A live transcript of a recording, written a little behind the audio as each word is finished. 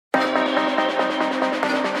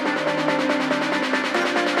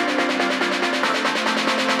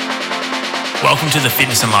welcome to the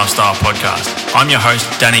Fitness and Lifestyle Podcast. I'm your host,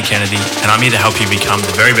 Danny Kennedy, and I'm here to help you become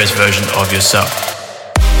the very best version of yourself.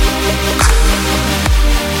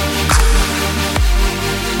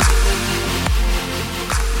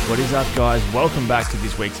 What is up, guys? Welcome back to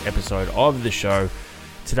this week's episode of the show.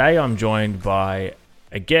 Today I'm joined by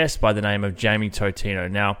a guest by the name of Jamie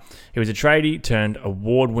Totino. Now, he was a tradie turned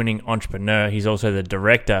award-winning entrepreneur. He's also the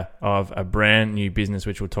director of a brand new business,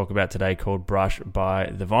 which we'll talk about today, called Brush by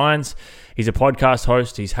the Vines. He's a podcast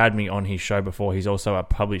host. He's had me on his show before. He's also a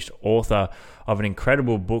published author of an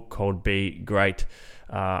incredible book called Be Great.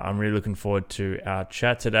 I'm really looking forward to our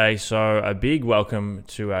chat today. So a big welcome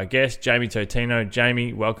to our guest, Jamie Totino.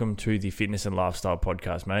 Jamie, welcome to the Fitness and Lifestyle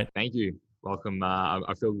Podcast, mate. Thank you. Welcome.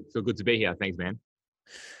 I feel good to be here. Thanks, man.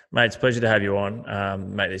 Mate, it's a pleasure to have you on.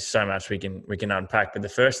 Mate, there's so much we can unpack. But the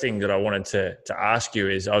first thing that I wanted to ask you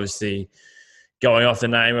is obviously going off the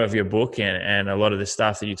name of your book and a lot of the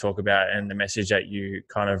stuff that you talk about and the message that you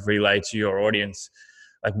kind of relay to your audience.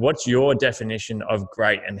 Like, what's your definition of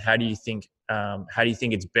great, and how do you think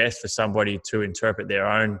it's best for somebody to interpret their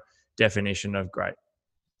own definition of great?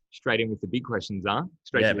 Straight in with the big questions, huh?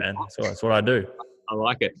 Yeah, man. That's what I do. I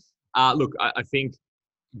like it. Look, I think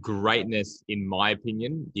greatness, in my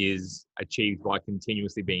opinion, is achieved by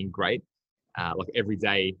continuously being great. Like every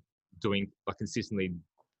day consistently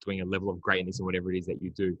doing a level of greatness in whatever it is that you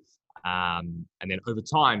do. And then over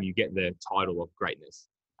time, you get the title of greatness.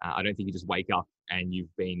 I don't think you just wake up and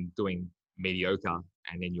you've been doing mediocre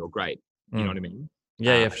and then you're great. You know what I mean?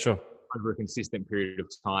 Yeah, for sure. Over a consistent period of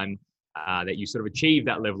time that you sort of achieve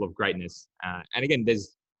that level of greatness. And again,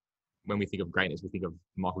 when we think of greatness, we think of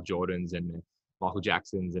Michael Jordans and Michael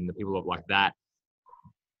Jacksons and the people like that.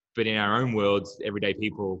 But in our own worlds, everyday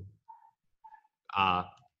people are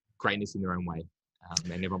greatness in their own way.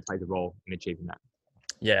 And everyone plays a role in achieving that.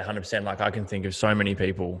 Yeah, 100%. Like, I can think of so many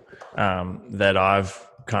people that I've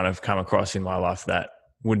kind of come across in my life that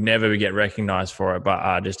would never get recognized for it, but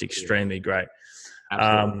are just extremely great.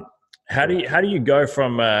 Absolutely. How do you go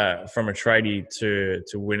from a tradie to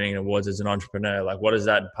winning awards as an entrepreneur? Like, what does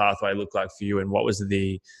that pathway look like for you? And what was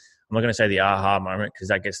I'm not going to say the aha moment, because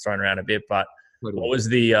that gets thrown around a bit, but what was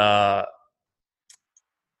that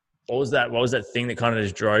thing that kind of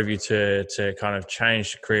just drove you to kind of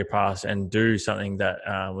change career paths and do something that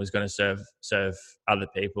was going to serve other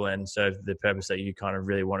people and serve the purpose that you kind of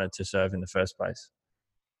really wanted to serve in the first place?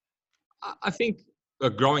 I think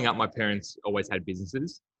growing up, my parents always had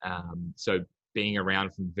businesses. So being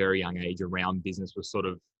around from a very young age around business was sort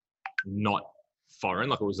of not foreign.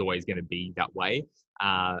 Like, it was always going to be that way.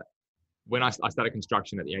 When I started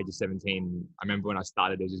construction at the age of 17, I remember when I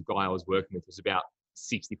started, there was this guy I was working with who was about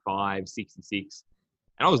 65, 66.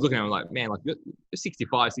 And I was looking at him like, man, like, you're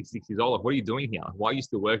 65, 66 years old. Like, what are you doing here? Like, why are you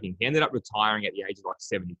still working? He ended up retiring at the age of like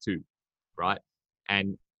 72, right?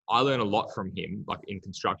 And I learned a lot from him, like in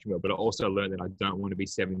construction world, but I also learned that I don't want to be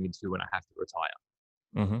 72 when I have to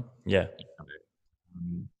retire. Mm-hmm. Yeah.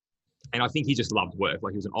 And I think he just loved work.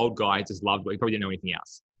 Like, he was an old guy, just loved work. He probably didn't know anything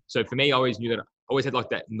else. So for me, I always knew that I always had like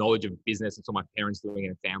that knowledge of business, and saw my parents doing it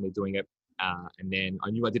and family doing it. And then I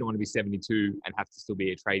knew I didn't want to be 72 and have to still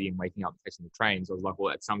be a tradie and waking up and catching the train. So I was like,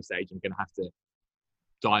 well, at some stage, I'm going to have to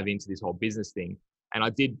dive into this whole business thing. And I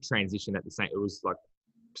did transition at the same. It was like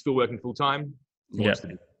still working full time. Yeah.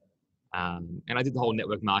 And I did the whole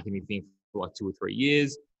network marketing thing for like 2 or 3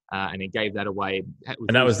 years, and then gave that away. And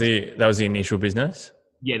that was the initial business.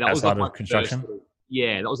 Yeah, that was like my construction.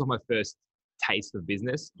 That was like my first taste of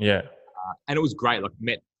business. Yeah, and it was great. Like,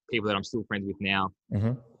 met people that I'm still friends with now,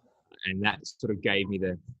 and that sort of gave me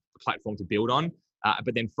the platform to build on.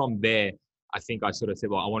 But then from there, I think I sort of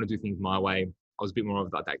said, well, I want to do things my way. I was a bit more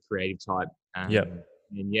of like that creative type. And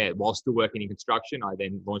yeah, while still working in construction, I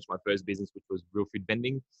then launched my first business, which was real food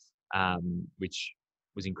vending, which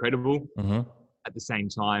was incredible. At the same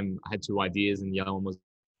time, I had 2 ideas, and the other one was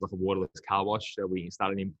like a waterless car wash. So we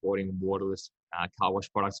started importing waterless car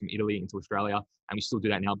wash products from Italy into Australia, and we still do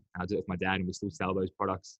that now. I do it with my dad, and we still sell those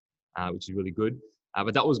products, which is really good.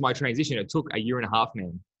 But that was my transition. It took a year and a half,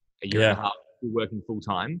 man. A year and a half working full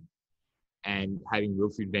time and having real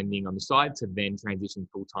food vending on the side to then transition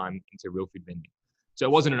full time into real food vending. So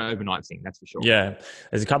it wasn't an overnight thing, that's for sure. Yeah,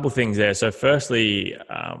 there's a couple of things there. So firstly,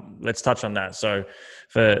 let's touch on that. So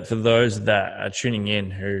for those that are tuning in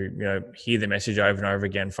who, hear the message over and over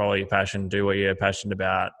again, follow your passion, do what you're passionate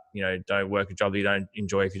about, don't work a job that you don't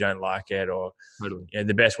enjoy if you don't like it, or totally.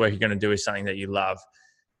 The best work you're going to do is something that you love.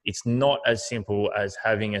 It's not as simple as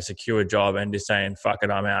having a secure job and just saying, fuck it,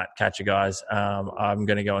 I'm out, catch you guys. I'm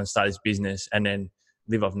going to go and start this business and then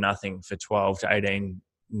live off nothing for 12 to 18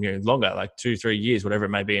 longer, like 2-3 years, whatever it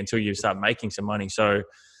may be, until you start making some money. So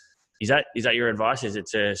Is that your advice? Is it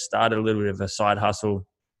to start a little bit of a side hustle,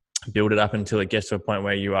 build it up until it gets to a point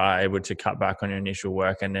where you are able to cut back on your initial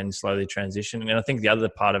work and then slowly transition? And I think the other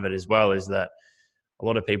part of it as well is that a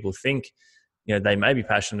lot of people think, they may be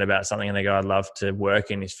passionate about something and they go, I'd love to work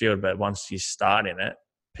in this field. But once you start in it,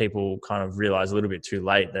 people kind of realize a little bit too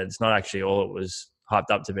late that it's not actually all it was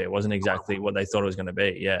hyped up to be. It wasn't exactly what they thought it was going to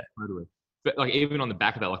be. Yeah. Totally. But like, even on the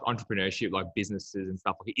back of that, like entrepreneurship, like businesses and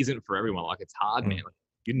stuff, like it isn't for everyone. Like it's hard, man.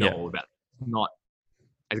 Like, all about it. It's not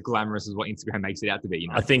as glamorous as what Instagram makes it out to be.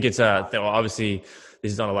 I think it's obviously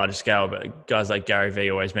this is on a larger scale, but guys like Gary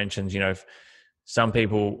Vee always mentions, if some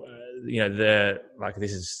people, they're like,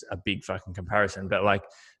 this is a big fucking comparison, but like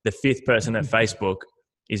the fifth person at Facebook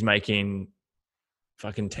is making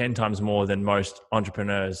fucking 10 times more than most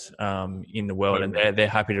entrepreneurs in the world. And they're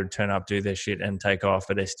happy to turn up, do their shit and take off,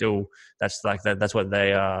 but they're still, that's what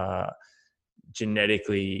they are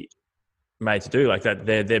genetically made to do. Like that,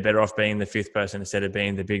 they're better off being the fifth person instead of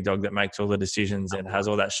being the big dog that makes all the decisions and has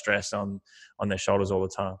all that stress on their shoulders all the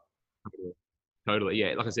time. Totally.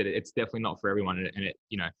 Yeah. Like I said, it's definitely not for everyone. And it,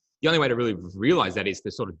 the only way to really realize that is to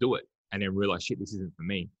sort of do it and then realize, shit, this isn't for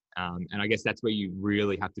me. And I guess that's where you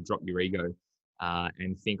really have to drop your ego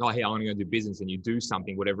and think, oh, hey, I want to go do business, and you do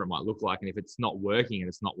something, whatever it might look like. And if it's not working and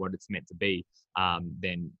it's not what it's meant to be,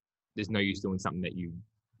 then there's no use doing something that you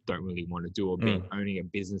don't really want to do, or owning a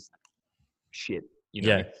business. Shit.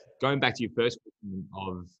 Going back to your first question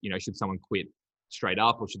of, should someone quit straight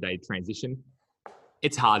up or should they transition?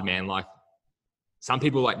 It's hard, man. Like some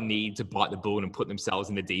people like need to bite the bullet and put themselves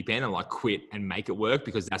in the deep end and like quit and make it work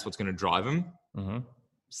because that's what's going to drive them. Mm-hmm.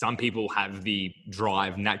 Some people have the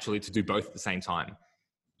drive naturally to do both at the same time.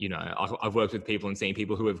 I've worked with people and seen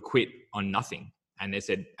people who have quit on nothing, and they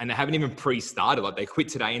said, and they haven't even pre-started. Like they quit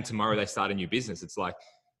today and tomorrow they start a new business. It's like,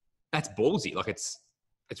 that's ballsy. Like it's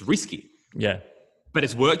risky. Yeah. But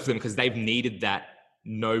it's worked for them because they've needed that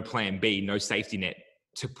no plan B, no safety net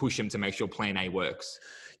to push them to make sure plan A works.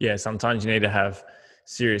 Yeah. Sometimes you need to have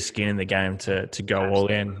serious skin in the game to go all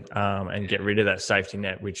in and get rid of that safety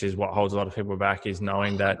net, which is what holds a lot of people back, is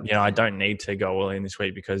knowing that, I don't need to go all in this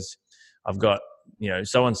week because I've got,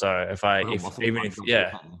 so-and-so.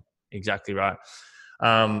 Exactly right.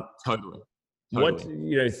 Totally. What,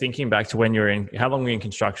 thinking back to when you're how long were you in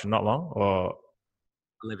construction? Not long, or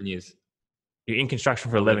 11 years. You're in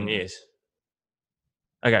construction for 11 years.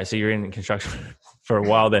 Okay, so you're in construction for a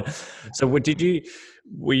while then. So were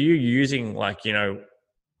you using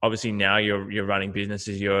obviously now you're running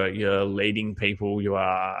businesses, you're leading people, you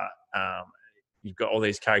are you've got all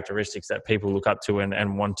these characteristics that people look up to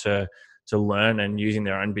and want to learn, and using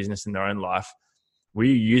their own business in their own life. Were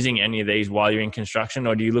you using any of these while you're in construction,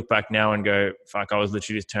 or do you look back now and go, fuck, I was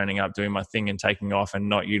literally just turning up, doing my thing and taking off and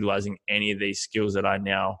not utilizing any of these skills that I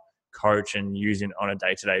now coach and use on a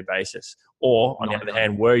day-to-day basis? Or on the other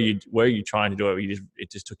hand, were you trying to do it? It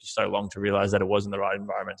just took you so long to realize that it wasn't the right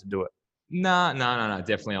environment to do it? No,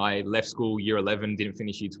 definitely. I left school year 11, didn't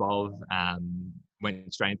finish year 12,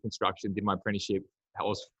 went straight into construction, did my apprenticeship. I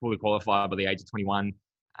was fully qualified by the age of 21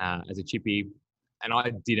 as a chippy. And I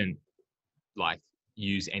didn't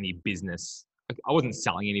use any business. I wasn't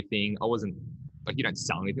selling anything. I wasn't you don't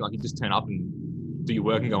sell anything. You just turn up and do your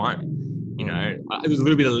work and go home. There was a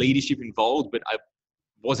little bit of leadership involved, but I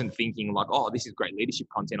wasn't thinking oh, this is great leadership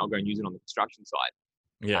content, I'll go and use it on the construction side.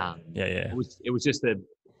 Yeah. It was just like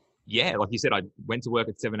you said, I went to work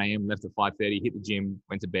at 7 a.m., left at 5:30, hit the gym,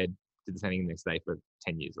 went to bed, did the same thing the next day for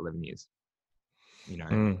 10 years, 11 years.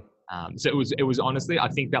 So it was honestly, I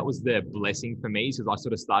think that was the blessing for me, because I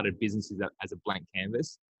sort of started businesses as a blank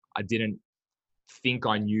canvas. I didn't think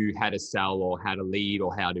I knew how to sell or how to lead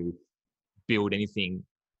or how to build anything,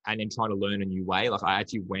 and then trying to learn a new way. I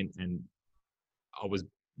actually went and I was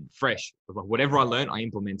fresh. Whatever I learned, I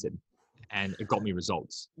implemented, and it got me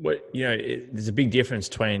results. There's a big difference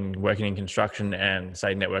between working in construction and,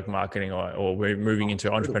 say, network marketing or we're moving into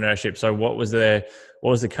entrepreneurship. So what was the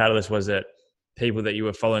catalyst? Was it people that you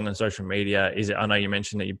were following on social media? I know you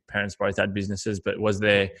mentioned that your parents both had businesses, but was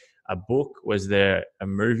there a book? Was there a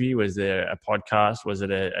movie? Was there a podcast? Was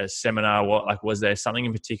it a seminar? Was there something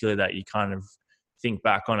in particular that you kind of think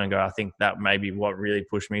back on and go, I think that may be what really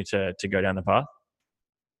pushed me to go down the path?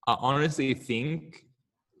 I honestly think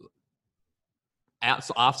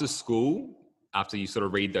after school, after you sort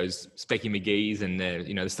of read those Specky McGee's and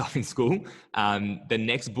the stuff in school, the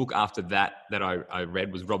next book after that I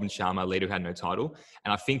read was Robin Sharma, Leader Who Had No Title.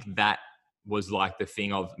 And I think that was the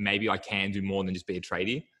thing of, maybe I can do more than just be a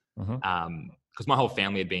tradie. Because my whole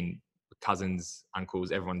family had been cousins,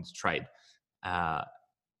 uncles, everyone's trade. And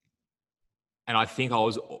I think I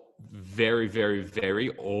was very, very, very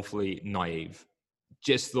awfully naive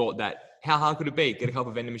just thought that how hard could it be? Get a couple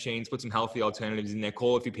of vending machines, put some healthy alternatives in there,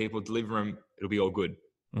 call a few people, deliver them. It'll be all good.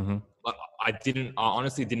 Mm-hmm. Like I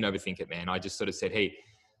honestly didn't overthink it, man. I just sort of said, hey,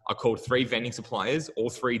 I called 3 vending suppliers. All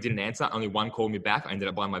 3 didn't answer. Only 1 called me back. I ended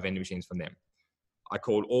up buying my vending machines from them. I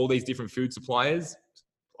called all these different food suppliers.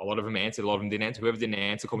 A lot of them answered. A lot of them didn't answer. Whoever didn't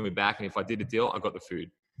answer called me back. And if I did a deal, I got the food.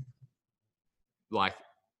 Like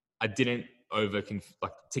I didn't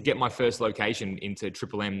to get my first location into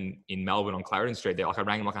Triple M in Melbourne on Clarendon Street there. Like I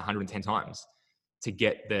rang them like 110 times to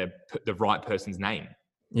get the right person's name.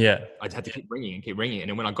 Yeah. I had to keep ringing. And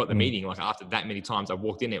then when I got the meeting, like after that many times, I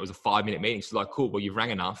walked in there, it was a 5-minute meeting. She's like, cool, well, you've rang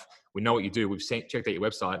enough. We know what you do. We've checked out your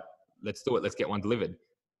website. Let's do it. Let's get one delivered.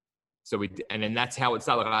 So and then that's how it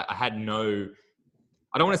started. Like I had no,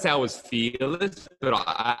 I don't want to say I was fearless, but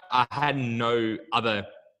I had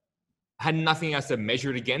had nothing else to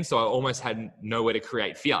measure it against. So I almost had nowhere to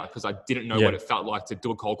create fear because I didn't know what it felt like to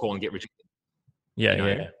do a cold call and get rejected. Yeah. You know?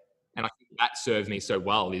 Yeah. And I think that served me so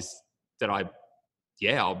well is that I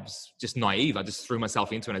was just naive. I just threw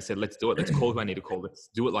myself into it and I said, let's do it. Let's call who I need to call. Let's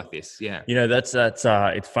do it like this. Yeah. You know, that's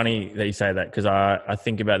it's funny that you say that because I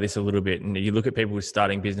think about this a little bit, and you look at people who are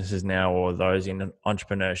starting businesses now or those in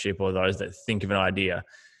entrepreneurship or those that think of an idea,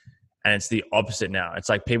 and it's the opposite now. It's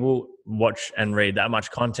like people watch and read that much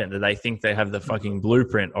content that they think they have the fucking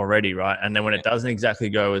blueprint already, right? And then when it doesn't exactly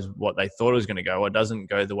go as what they thought it was going to go, or it doesn't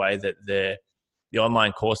go the way that the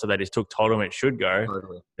online course that they just told them it should go,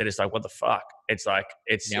 they're just like, what the fuck? It's like,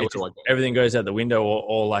 everything goes out the window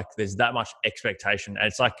or like there's that much expectation. And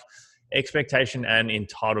it's like expectation and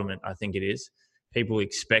entitlement, I think it is. People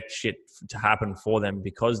expect shit to happen for them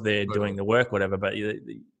because they're doing the work, whatever, but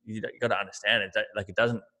you got to understand it. Like it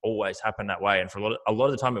doesn't always happen that way. And for a lot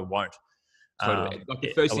of the time it won't. Totally. Like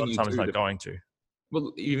the first thing you do, it's not going to.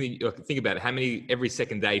 Well, even think about it. Every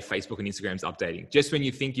second day, Facebook and Instagram's updating. Just when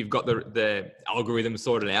you think you've got the algorithm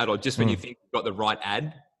sorted out, or just when you think you've got the right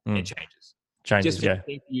ad, it changes. Just when you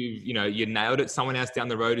think you nailed it, someone else down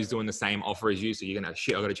the road is doing the same offer as you. So you're going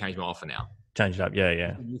to, I've got to change my offer now. Change it up.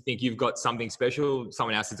 Yeah. You think you've got something special,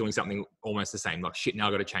 someone else is doing something almost the same. Like shit, now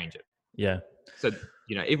I've got to change it. Yeah. So,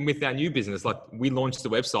 even with our new business, like we launched the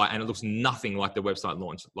website and it looks nothing like the website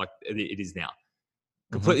launch, like it is now.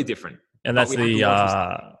 Completely different. And that's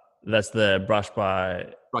the brush by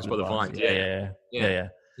the vines. Yeah.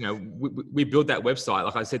 We built that website.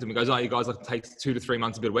 Like I said to him, he goes, oh, you guys, like, it takes 2 to 3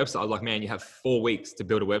 months to build a website. I was like, man, you have 4 weeks to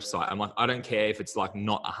build a website. I'm like, I don't care if it's like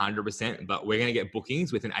not 100%, but we're going to get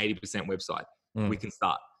bookings with an 80% website. We can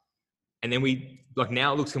start. And then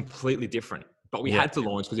now it looks completely different. But we had to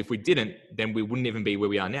launch because if we didn't, then we wouldn't even be where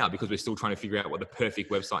we are now because we're still trying to figure out what the perfect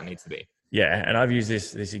website needs to be. Yeah, and I've used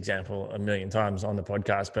this example a million times on the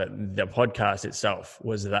podcast, but the podcast itself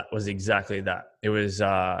was exactly that. It was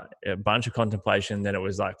a bunch of contemplation. Then it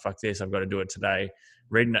was like, fuck this, I've got to do it today.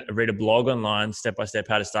 Read a blog online, step by step,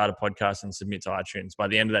 how to start a podcast and submit to iTunes. By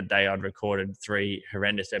the end of that day, I'd recorded 3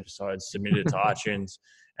 horrendous episodes, submitted it to iTunes,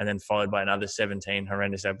 and then followed by another 17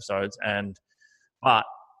 horrendous episodes. But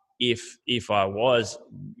if I was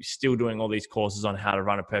still doing all these courses on how to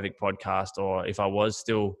run a perfect podcast, or if I was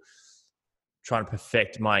still trying to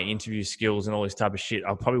perfect my interview skills and all this type of shit,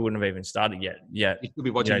 I probably wouldn't have even started yet. Yeah. You could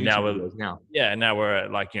be watching YouTube videos now. Yeah. Now we're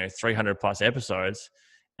at like, 300 plus episodes,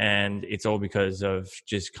 and it's all because of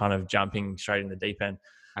just kind of jumping straight in the deep end.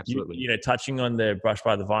 Absolutely. Touching on the brush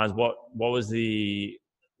by the vines, what was the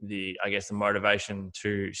I guess the motivation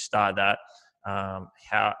to start that?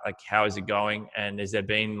 How is it going? And has there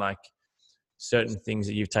been like certain things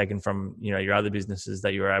that you've taken from your other businesses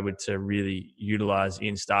that you were able to really utilize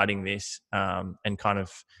in starting this, and kind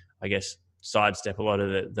of, I guess, sidestep a lot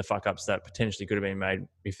of the fuck ups that potentially could have been made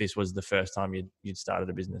if this was the first time you'd started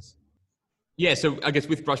a business? Yeah, so I guess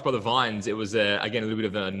with Brush by the Vines, it was again a little bit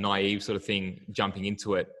of a naive sort of thing jumping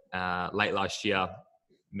into it. Late last year,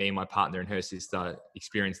 me and my partner and her sister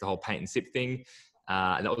experienced the whole paint and sip thing.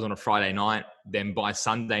 And that was on a Friday night. Then by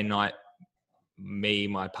Sunday night, me,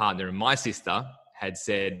 my partner, and my sister had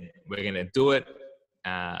said, we're going to do it.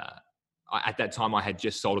 At that time, I had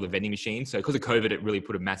just sold all the vending machines. So because of COVID, it really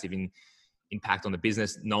put a massive impact on the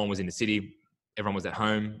business. No one was in the city. Everyone was at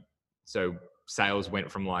home. So sales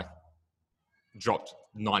went from dropped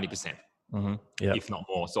 90%, if not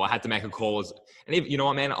more. So I had to make a call. And you know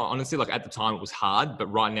what, man, honestly, at the time it was hard, but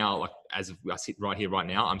right now, as I sit right here right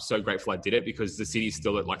now, I'm so grateful I did it because the city's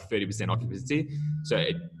still at 30% occupancy. So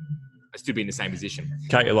I still be in the same position.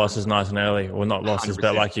 Cut your losses nice and early, or not losses,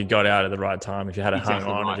 100%. But you got out at the right time. If you had hung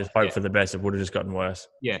on and just hope for the best, it would have just gotten worse.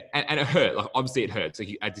 Yeah, and it hurt. Obviously it hurt. So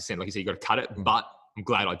at this end, like you said, you got to cut it, but I'm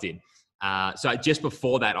glad I did. So just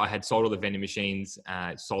before that, I had sold all the vending machines,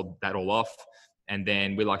 sold that all off. And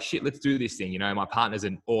then we're like, shit, let's do this thing. You know, my partner's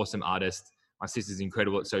an awesome artist. My sister's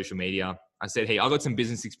incredible at social media. I said, hey, I got some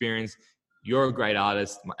business experience. You're a great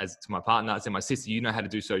artist. As to my partner, I said, my sister, you know how to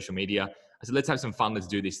do social media. I said, let's have some fun. Let's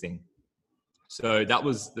do this thing. So that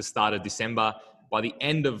was the start of December. By the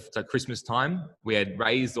end of Christmas time, we had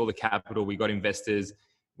raised all the capital. We got investors.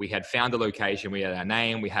 We had found a location. We had our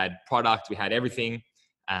name. We had product. We had everything.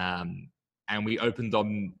 And we opened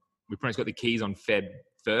on, we pretty much got the keys on Feb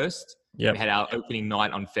 1st. Yep. We had our opening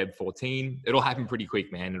night on Feb 14. It all happened pretty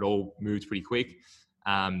quick, man. It all moved pretty quick.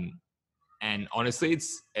 And honestly,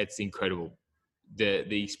 it's incredible.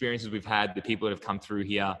 The experiences we've had, the people that have come through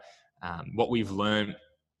here, what we've learned,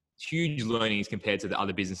 huge learnings compared to the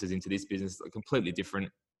other businesses into this business, like completely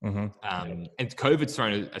different. And COVID's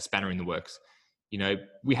thrown a spanner in the works. You know,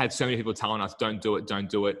 we had so many people telling us, don't do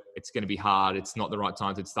it. It's going to be hard. It's not the right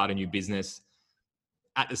time to start a new business.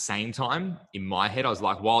 At the same time, in my head, I was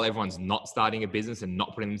like, while everyone's not starting a business and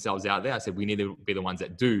not putting themselves out there, I said, we need to be the ones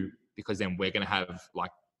that do, because then we're going to have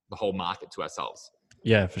like the whole market to ourselves.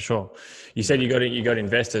 Yeah, for sure. You said you got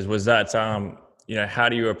investors. Was that, you know, how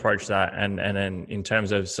do you approach that? And then in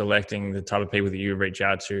terms of selecting the type of people that you reach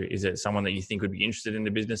out to, is it someone that you think would be interested in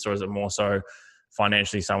the business, or is it more so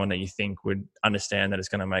financially someone that you think would understand that it's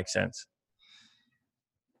going to make sense?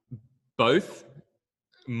 Both.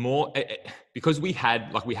 More because we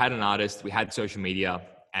had an artist, we had social media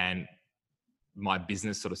and my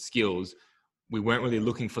business sort of skills. We weren't really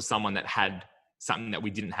looking for someone that had something that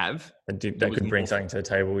we didn't have. That could bring something to the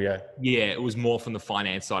table. Yeah. Yeah. It was more from the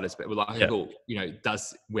finance side aspect. We're like, cool, you know,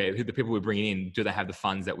 who the people we're bringing in, do they have the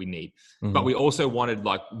funds that we need? But we also wanted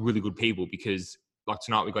like really good people, because like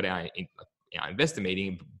tonight we got our investor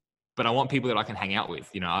meeting, but I want people that I can hang out with.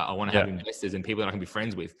 You know, I want to have investors and people that I can be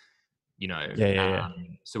friends with. You know,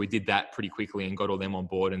 so we did that pretty quickly and got all them on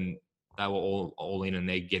board, and they were all in, and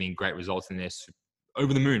they're getting great results, and they're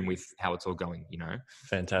over the moon with how it's all going. You know,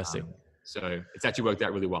 fantastic. So it's actually worked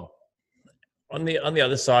out really well. On the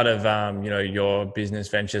other side of you know, your business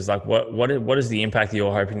ventures, like what is the impact that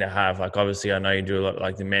you're hoping to have? Like obviously, I know you do a lot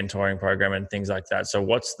like the mentoring program and things like that. So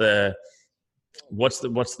what's the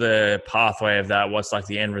pathway of that? What's like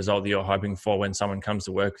the end result that you're hoping for when someone comes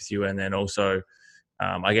to work with you, and then also,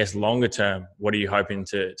 I guess longer term, what are you hoping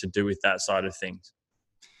to do with that side of things?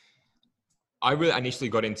 I really initially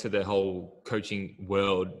got into the whole coaching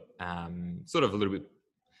world, sort of a little bit,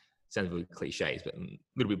 sounds really cliches, but a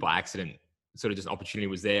little bit by accident. Sort of just opportunity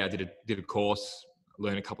was there. I did a course,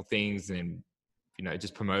 learned a couple of things, and, you know,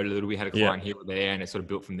 just promoted a little. We had a client here or there, and it sort of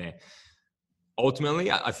built from there.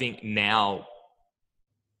 Ultimately, I think now,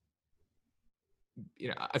 you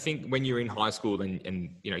know, I think when you're in high school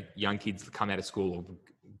and you know, young kids come out of school,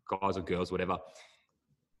 or guys or girls, whatever,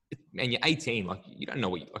 and you're 18, like you don't know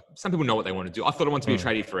like, some people know what they want to do. I thought I wanted to be a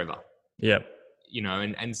tradie forever. Yeah. You know,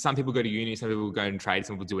 and some people go to uni, some people go and trade,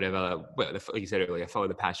 some people do whatever. Well, like you said earlier, follow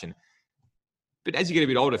the passion. But as you get a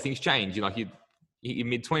bit older, things change. You're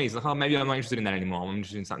mid-20s, like, oh, maybe I'm not interested in that anymore. I'm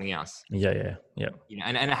interested in something else. Yeah. You know,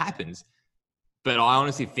 and it happens. But I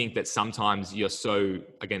honestly think that sometimes you're so,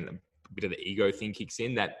 again, a bit of the ego thing kicks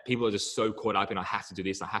in, that people are just so caught up in, I have to do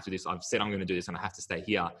this, I've said I'm going to do this, and I have to stay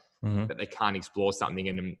here, that they can't explore something.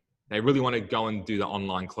 And they really want to go and do the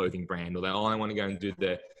online clothing brand, or they only want to go and do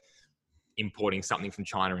the importing something from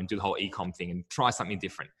China and do the whole e-com thing and try something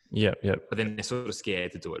different. But then they're sort of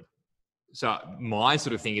scared to do it. So my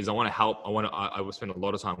sort of thing is, I want to help. I will spend a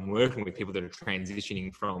lot of time working with people that are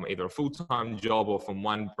transitioning from either a full-time job or from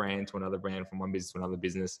one brand to another brand, from one business to another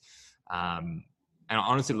business. And I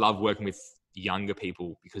honestly love working with younger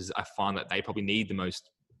people, because I find that they probably need the most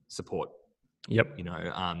support. You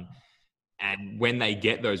know, and when they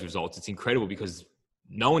get those results, it's incredible, because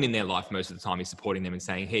no one in their life most of the time is supporting them and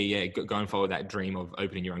saying, hey, go and follow that dream of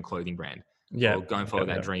opening your own clothing brand. Or go and follow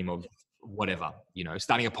that dream of whatever, you know,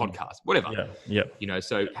 starting a podcast, whatever. You know,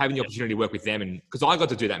 so having the opportunity to work with them, and because I got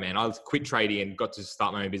to do that, man. I quit trading and got to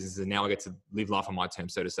start my own business, and now I get to live life on my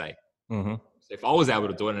terms, so to say. So if I was able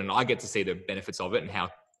to do it and I get to see the benefits of it and how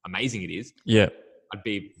amazing it is, I'd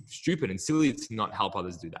be stupid and silly to not help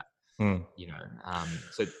others do that. You know,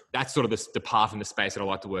 so that's sort of the path and the space that I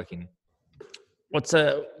like to work in. What's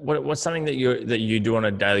something that you do on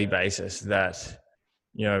a daily basis that,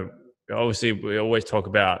 you know, obviously we always talk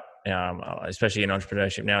about, especially in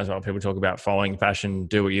entrepreneurship now as well, people talk about following passion,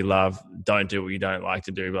 do what you love, don't do what you don't like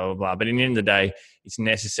to do, blah, blah, blah. But in the end of the day, it's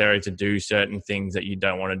necessary to do certain things that you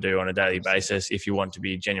don't want to do on a daily basis if you want to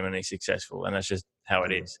be genuinely successful. And that's just how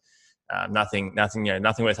it is. Nothing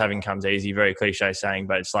worth having comes easy, very cliche saying,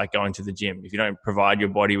 but it's like going to the gym. If you don't provide your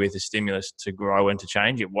body with a stimulus to grow and to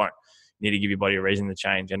change, it won't. You need to give your body a reason to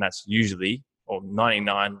change. And that's usually, or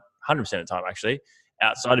 99 100% of the time actually,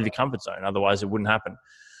 outside of your comfort zone. Otherwise, it wouldn't happen.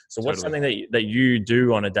 So what's something that you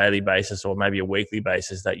do on a daily basis or maybe a weekly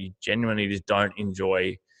basis that you genuinely just don't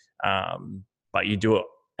enjoy, but you do it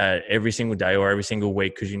every single day or every single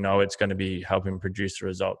week because you know it's going to be helping produce the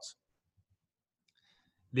results?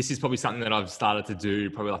 This is probably something that I've started to do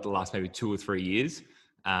probably like the last maybe 2 or 3 years.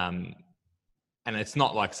 And it's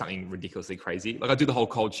not like something ridiculously crazy. Like I do the whole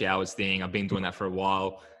cold showers thing. I've been doing that for a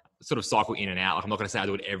while, sort of cycle in and out. Like I'm not going to say I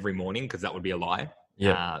do it every morning because that would be a lie.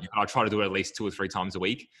 Yeah. I try to do it at least 2 or 3 times a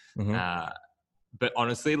week. But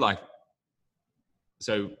honestly, like,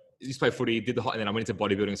 so I used to play footy, and then I went into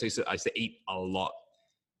bodybuilding. So I used to eat a lot.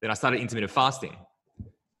 Then I started intermittent fasting.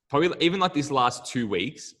 Probably even like this last 2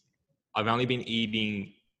 weeks, I've only been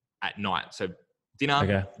eating at night. So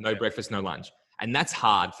dinner, no breakfast, no lunch. And that's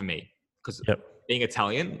hard for me because being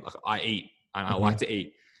Italian, like I eat and I like to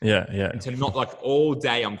eat. Yeah. And to not like all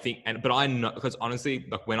day I'm thinking, but I know, because honestly,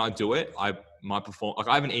 like when I do it, I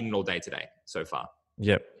haven't eaten all day today so far.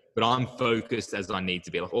 Yep. But I'm focused as I need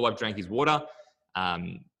to be. Like all I've drank is water.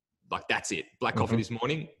 Like that's it. Black coffee this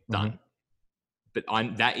morning, done. But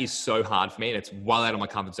that is so hard for me, and it's well out of my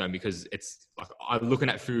comfort zone because it's like I'm looking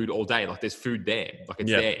at food all day. Like there's food there, like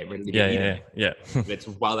it's there, ready to be eaten. Yeah. It's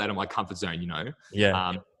well out of my comfort zone, you know.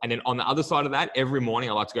 Yeah. And then on the other side of that, every morning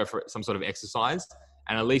I like to go for some sort of exercise,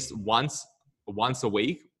 and at least once a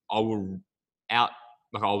week I'll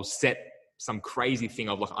set some crazy thing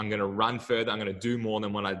of like I'm going to run further, I'm going to do more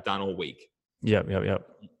than what I've done all week. Yep.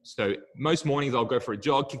 So most mornings I'll go for a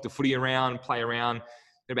jog, kick the footy around, play around.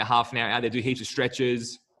 About half an hour out there, do heaps of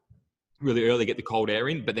stretches really early, get the cold air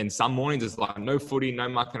in. But then some mornings it's like no footy, no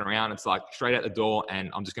mucking around. It's like straight out the door and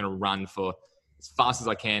I'm just going to run for as fast as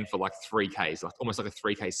I can for like 3Ks, like almost like a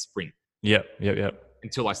 3K sprint. Yep.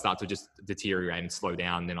 Until I start to just deteriorate and slow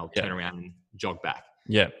down. Then I'll turn around and jog back.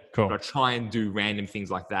 Yeah, cool. But I try and do random things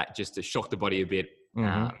like that just to shock the body a bit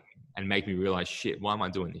and make me realize, shit, why am I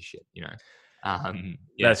doing this shit? You know?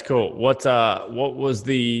 That's cool. What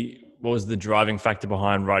was the driving factor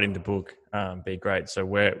behind writing the book, Be Great? So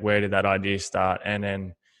where did that idea start? And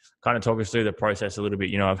then kind of talk us through the process a little bit.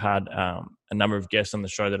 You know, I've had a number of guests on the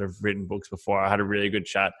show that have written books before. I had a really good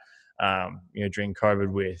chat, during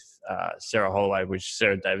COVID with Sarah Holloway, which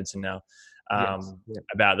Sarah Davidson now,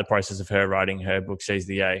 about the process of her writing her book, Seize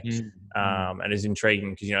the A. And it's intriguing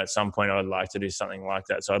because, you know, at some point I would like to do something like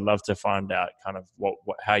that. So I'd love to find out kind of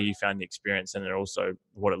how you found the experience and then also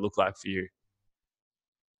what it looked like for you.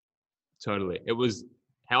 Totally. It was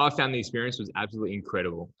how I found the experience was absolutely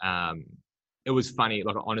incredible. It was funny.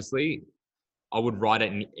 Like, honestly, I would write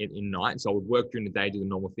it in night. So I would work during the day, do the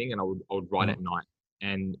normal thing, and I would write at night.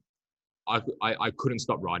 And I couldn't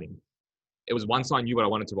stop writing. It was once I knew what I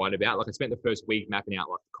wanted to write about. Like I spent the first week mapping out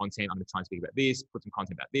like the content. I'm going to try and speak about this, put some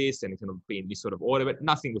content about this, and it's going to be in this sort of order, but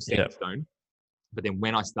nothing was set in stone. But then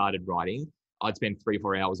when I started writing, I'd spend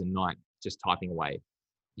 3-4 hours a night just typing away.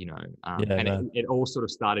 You know, it all sort of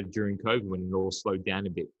started during COVID when it all slowed down a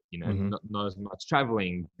bit, you know, not as much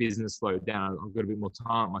traveling, business slowed down. I've got a bit more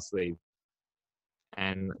time up my sleeve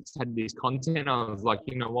and I just had this content. I was like,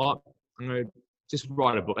 you know what, I'm going to just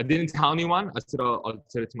write a book. I didn't tell anyone. I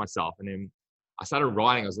said it to myself. And then I started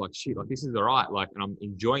writing. I was like, shit, like this is all right. Like, and I'm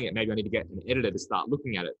enjoying it. Maybe I need to get an editor to start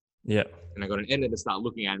looking at it. Yeah. And I got an editor to start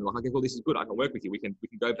looking at it. And I'm like, okay, well, this is good. I can work with you. We can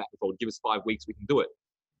go back and forth. Give us 5 weeks. We can do it.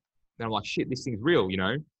 Then I'm like, shit, this thing's real, you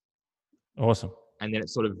know? Awesome. And then it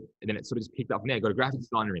sort of just picked up from there. Got a graphic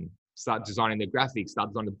designer in, start designing the graphics, start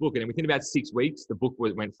designing the book. And then within about 6 weeks, the book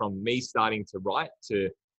went from me starting to write to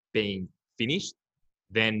being finished,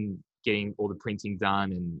 then getting all the printing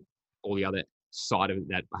done and all the other side of it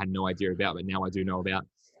that I had no idea about, but now I do know about.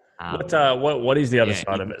 What is the other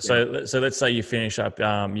side of it? So let's say you finish up,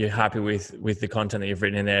 you're happy with the content that you've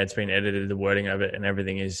written in there. It's been edited, the wording of it and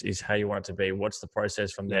everything is how you want it to be. What's the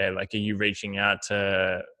process from there? Like, are you reaching out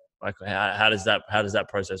to, like, how does that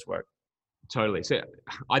process work? Totally. So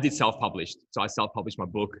I did self-published. So I self-published my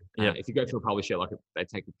book. If you go to a publisher, like they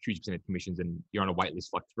take a huge percent of commissions and you're on a wait list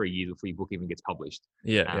for like 3 years before your book even gets published.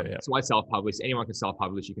 So I self-published. Anyone can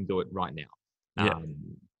self-publish. You can do it right now.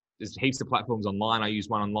 There's heaps of platforms online. I use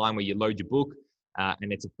one online where you load your book,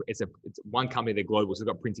 and it's one company. They're global, so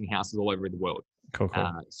they've got printing houses all over the world. Cool.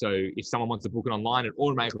 So if someone wants to book it online, it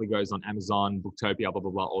automatically goes on Amazon, Booktopia, blah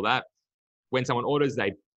blah blah, all that. When someone orders,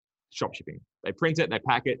 they shop shipping. They print it, they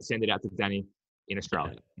pack it, send it out to Danny in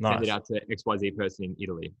Australia. Nice. Send it out to XYZ person in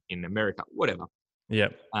Italy, in America, whatever.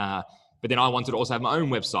 But then I wanted to also have my own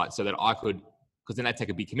website so that I could, because then they take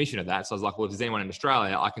a big commission of that. So I was like, well, if there's anyone in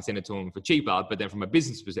Australia, I can send it to them for cheaper. But then from a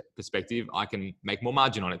business perspective, I can make more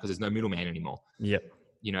margin on it because there's no middleman anymore. You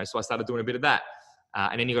know, so I started doing a bit of that.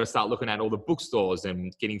 And then you got to start looking at all the bookstores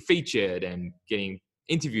and getting featured and getting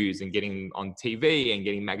interviews and getting on TV and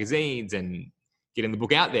getting magazines and getting the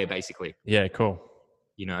book out there, basically. Yeah, cool.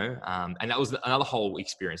 You know, and that was another whole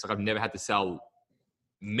experience. Like I've never had to sell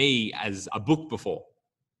me as a book before.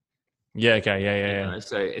 Yeah. Okay. Yeah. You know,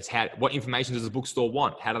 so it's what information does the bookstore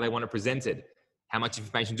want? How do they want to present it? How much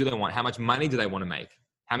information do they want? How much money do they want to make?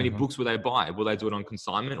 How many books will they buy? Will they do it on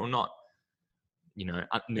consignment or not? You know,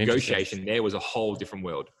 negotiation there was a whole different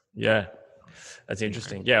world. Yeah. That's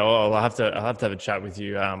interesting. Yeah, well, I'll have to have a chat with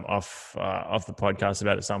you off the podcast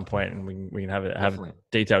about it at some point, and we can have a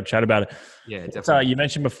detailed chat about it. Yeah, definitely. So you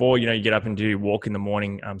mentioned before, you know, you get up and do walk in the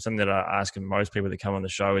morning. Something that I ask most people that come on the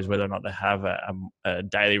show is whether or not they have a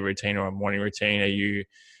daily routine or a morning routine. Are you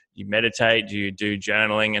meditate? Do you do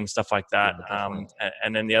journaling and stuff like that? Yeah,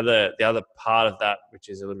 and then the other part of that, which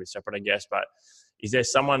is a little bit separate, I guess, but is there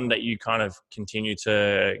someone that you kind of continue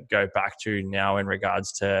to go back to now in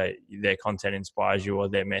regards to their content inspires you, or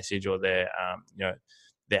their message, or their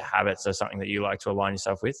their habits, or something that you like to align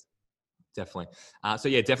yourself with? Definitely. So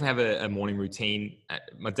yeah, definitely have a morning routine.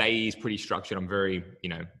 My day is pretty structured. I'm very,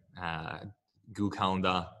 Google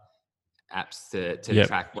Calendar apps to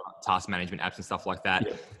track task management apps and stuff like that.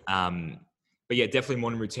 Yep. But yeah, definitely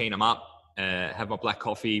morning routine. I'm up, have my black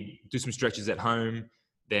coffee, do some stretches at home,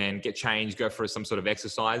 then get changed, go for some sort of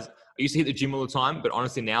exercise. I used to hit the gym all the time, but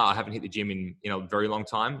honestly now I haven't hit the gym in a very long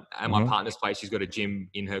time. At my partner's place, she's got a gym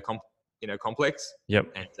in her complex. Yep.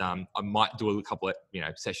 And I might do a couple of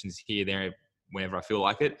sessions here, there, whenever I feel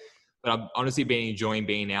like it. But I've honestly been enjoying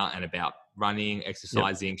being out and about, running,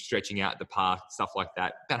 exercising, stretching out at the park, stuff like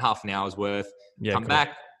that. About half an hour's worth. Come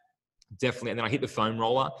back, definitely, and then I hit the foam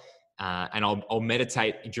roller, and I'll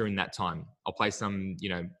meditate during that time. I'll play some,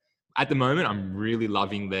 at the moment, I'm really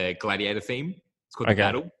loving the Gladiator theme. It's called The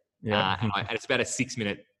Battle. Yeah. And it's about a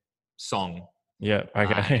 6-minute song. Yeah.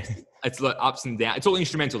 Okay. It's like ups and downs. It's all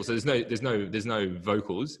instrumental, so there's no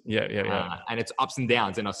vocals. Yeah. And it's ups and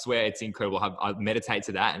downs, and I swear it's incredible. I meditate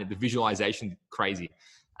to that, and the visualization crazy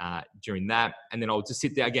during that. And then I'll just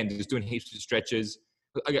sit there again, just doing heaps of stretches.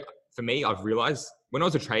 For me, I've realized when I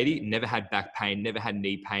was a tradie, never had back pain, never had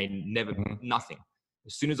knee pain, never nothing.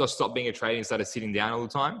 As soon as I stopped being a tradie and started sitting down all the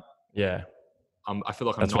time, I feel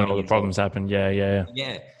like that's when all the problems happen. Yeah.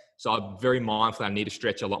 So I'm very mindful. I need to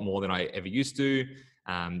stretch a lot more than I ever used to.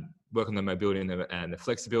 Work on the mobility and the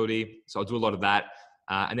flexibility. So I'll do a lot of that.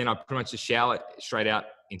 And then I pretty much just shower straight out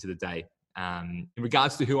into the day. In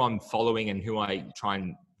regards to who I'm following and who I try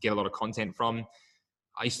and get a lot of content from,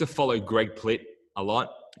 I used to follow Greg Plitt a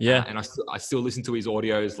lot. Yeah. And I still listen to his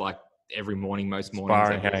audios like every morning, most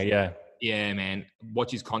mornings. Yeah, man.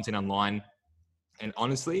 Watch his content online. And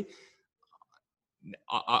honestly,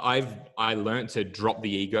 I learned to drop the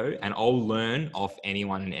ego, and I'll learn off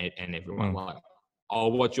anyone and everyone. Like,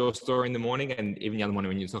 I'll watch your story in the morning, and even the other morning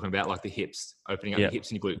when you're talking about like the hips, opening up the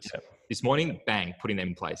hips and your glutes. This morning, bang, putting them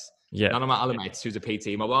in place. None of my other mates who's a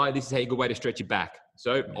PT, this is a good way to stretch your back.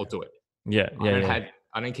 So I'll do it.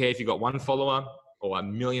 I don't care if you got 1 follower or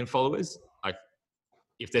 1 million followers. Like,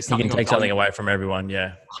 if there's something you can take something away from everyone.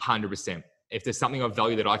 100%. If there's something of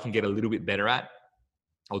value that I can get a little bit better at,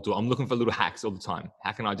 I'll do it. I'm looking for little hacks all the time.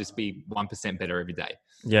 How can I just be 1% better every day?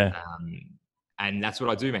 And that's what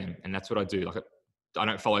I do, man. And that's what I do. Like, I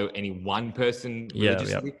don't follow any one person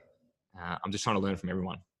religiously. I'm just trying to learn from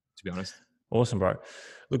everyone, to be honest. Awesome, bro.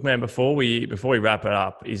 Look, man, before we wrap it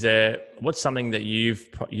up, what's something that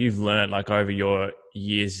you've learned like over your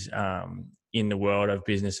years in the world of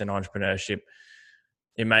business and entrepreneurship?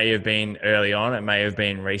 It may have been early on, it may have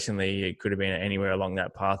been recently, it could have been anywhere along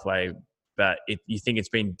that pathway, but you think it's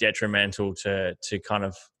been detrimental to kind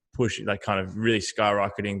of push, like kind of really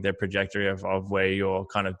skyrocketing the trajectory of where your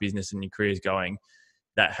kind of business and your career is going,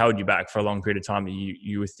 that held you back for a long period of time, that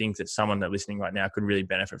you would think that someone that listening right now could really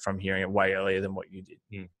benefit from hearing it way earlier than what you did?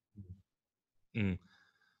 There's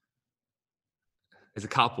a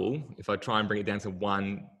couple. If I try and bring it down to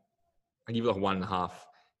one, I give it like 1.5.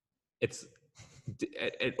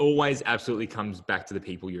 It always absolutely comes back to the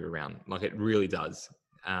people you're around. Like, it really does.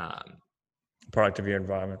 Product of your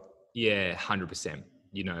environment. Yeah, 100%.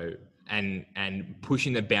 And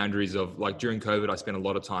pushing the boundaries of, like, during COVID, I spent a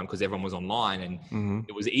lot of time because everyone was online, and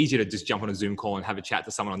it was easier to just jump on a Zoom call and have a chat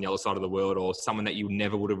to someone on the other side of the world, or someone that you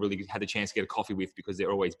never would have really had the chance to get a coffee with because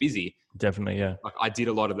they're always busy. Definitely, yeah. Like, I did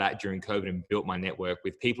a lot of that during COVID and built my network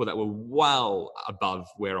with people that were well above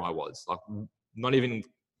where I was. Like, not even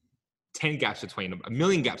 10 gaps between them, 1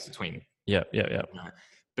 million gaps between. Yeah.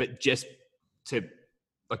 But just to,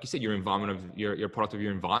 like you said, your environment of your product of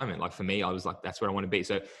your environment. Like, for me, I was like, that's where I want to be.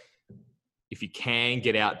 So if you can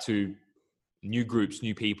get out to new groups,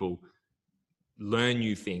 new people, learn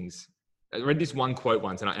new things. I read this one quote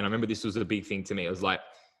once, and I remember this was a big thing to me. It was like,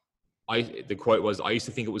 the quote was, I used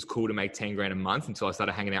to think it was cool to make 10 grand a month until I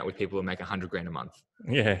started hanging out with people who make 100 grand a month.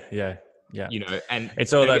 Yeah. And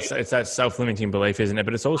it's all that, it's that self-limiting belief, isn't it?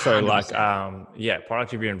 But it's also 100%. like,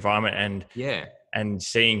 product of your environment and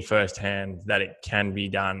seeing firsthand that it can be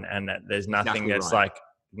done, and that there's nothing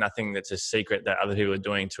nothing that's a secret that other people are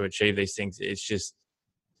doing to achieve these things.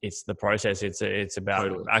 It's the process. It's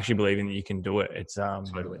about actually believing that you can do it. It's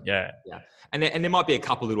yeah. And there might be a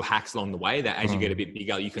couple little hacks along the way that as you get a bit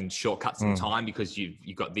bigger, you can shortcut some time because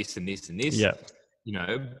you've got this and this and this. Yeah.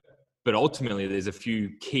 But ultimately there's a few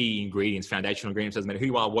key ingredients, foundational ingredients. Doesn't matter who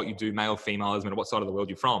you are, what you do, male, female, doesn't matter what side of the world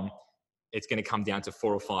you're from. It's going to come down to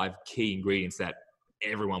 4 or 5 key ingredients that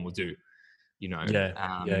everyone will do. So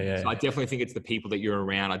I definitely think it's the people that you're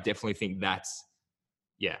around. I definitely think that's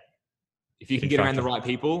if you can get around the right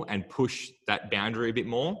people and push that boundary a bit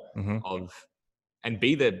more and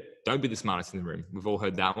don't be the smartest in the room. We've all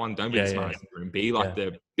heard that one. Don't be the smartest in the room. Be like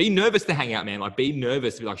be nervous to hang out, man. Like, be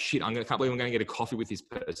nervous to be like, shit, can't believe I'm going to get a coffee with this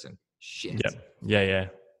person. Shit. Yeah.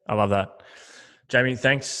 I love that. Jamie,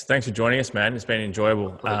 thanks for joining us, man. It's been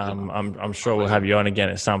enjoyable. I'm sure we'll have you on again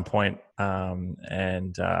at some point.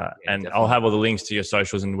 And I'll have all the links to your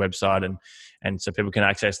socials and website, and so people can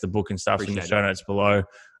access the book and stuff in the show notes below.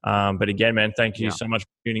 But again, man, thank you so much for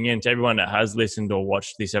tuning in. To everyone that has listened or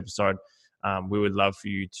watched this episode, we would love for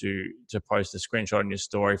you to post a screenshot in your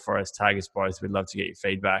story for us, tag us both. We'd love to get your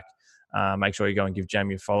feedback. Make sure you go and give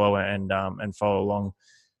Jamie a follow and follow along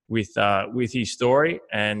with his story.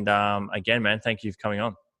 And again, man, thank you for coming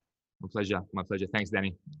on. My pleasure. Thanks,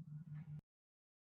 Danny.